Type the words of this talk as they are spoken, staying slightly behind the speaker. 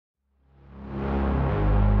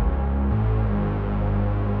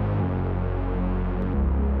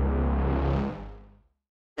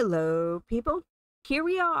Hello, people. Here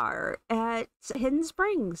we are at Hidden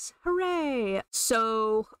Springs. Hooray!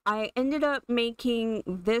 So I ended up making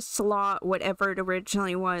this lot, whatever it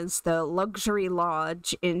originally was, the luxury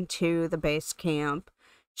lodge, into the base camp.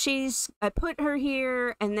 I put her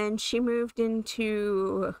here, and then she moved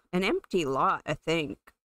into an empty lot, I think.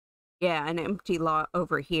 Yeah, an empty lot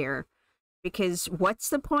over here. Because what's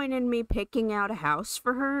the point in me picking out a house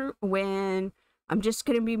for her when I'm just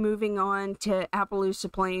going to be moving on to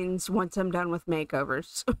Appaloosa Plains once I'm done with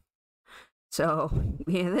makeovers? So,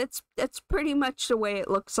 yeah, that's pretty much the way it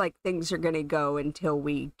looks like things are going to go until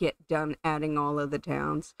we get done adding all of the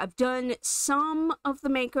towns. I've done some of the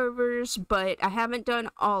makeovers, but I haven't done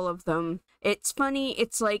all of them. It's funny,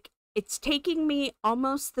 it's taking me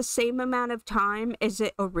almost the same amount of time as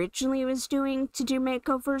it originally was doing to do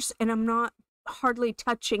makeovers, and I'm not hardly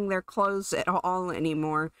touching their clothes at all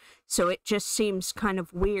anymore, so it just seems kind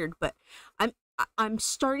of weird, but I'm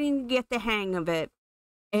starting to get the hang of it,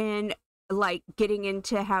 and like getting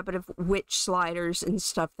into a habit of which sliders and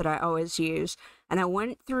stuff that I always use. And I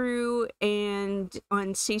went through and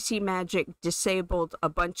on CC Magic disabled a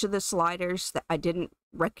bunch of the sliders that I didn't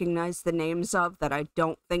recognize the names of, that I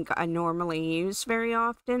don't think I normally use very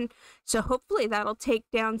often. So hopefully that'll take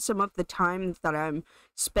down some of the time that I'm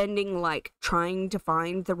spending like trying to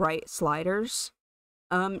find the right sliders.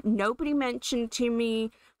 Nobody mentioned to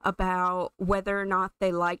me about whether or not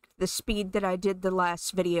they liked the speed that I did the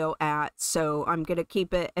last video at, so I'm gonna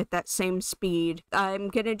keep it at that same speed. I'm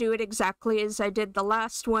gonna do it exactly as I did the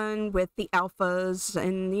last one with the alphas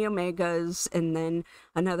and the omegas, and then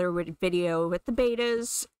another video with the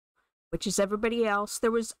betas, which is everybody else.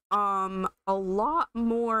 There was a lot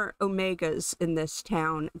more omegas in this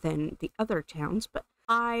town than the other towns, but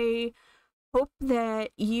I hope that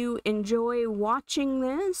you enjoy watching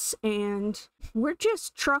this, and we're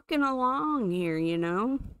just trucking along here, you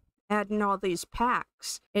know, adding all these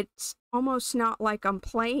packs. It's almost not like I'm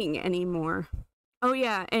playing anymore. Oh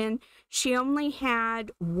yeah, and she only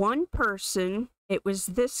had one person. It was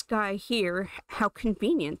this guy here. How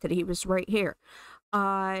convenient that he was right here.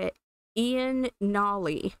 Ian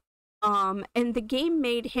Nolly. And the game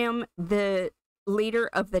made him the leader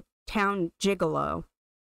of the town gigolo.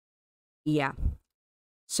 Yeah.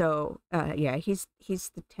 So, yeah, he's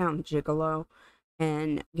the town gigolo,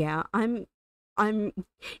 and yeah, I'm,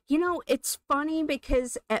 you know, it's funny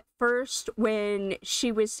because at first when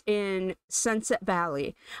she was in Sunset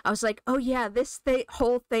Valley, I was like, oh yeah,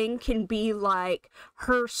 whole thing can be like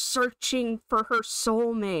her searching for her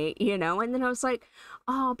soulmate, you know, and then I was like,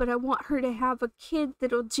 oh, but I want her to have a kid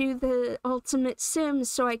that'll do the ultimate Sims,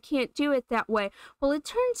 so I can't do it that way. Well, it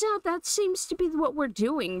turns out that seems to be what we're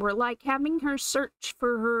doing. We're like having her search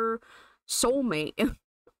for her soulmate.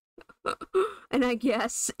 And I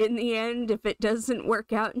guess in the end, if it doesn't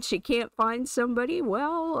work out and she can't find somebody,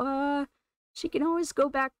 well, she can always go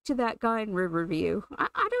back to that guy in Riverview. I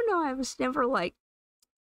don't know, I was never like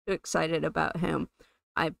too excited about him.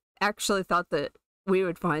 I actually thought that we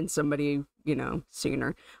would find somebody, you know,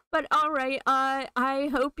 sooner. But alright, I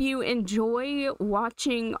hope you enjoy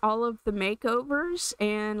watching all of the makeovers,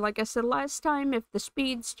 and like I said last time, if the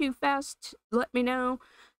speed's too fast, let me know.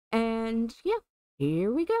 And yeah,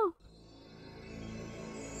 here we go.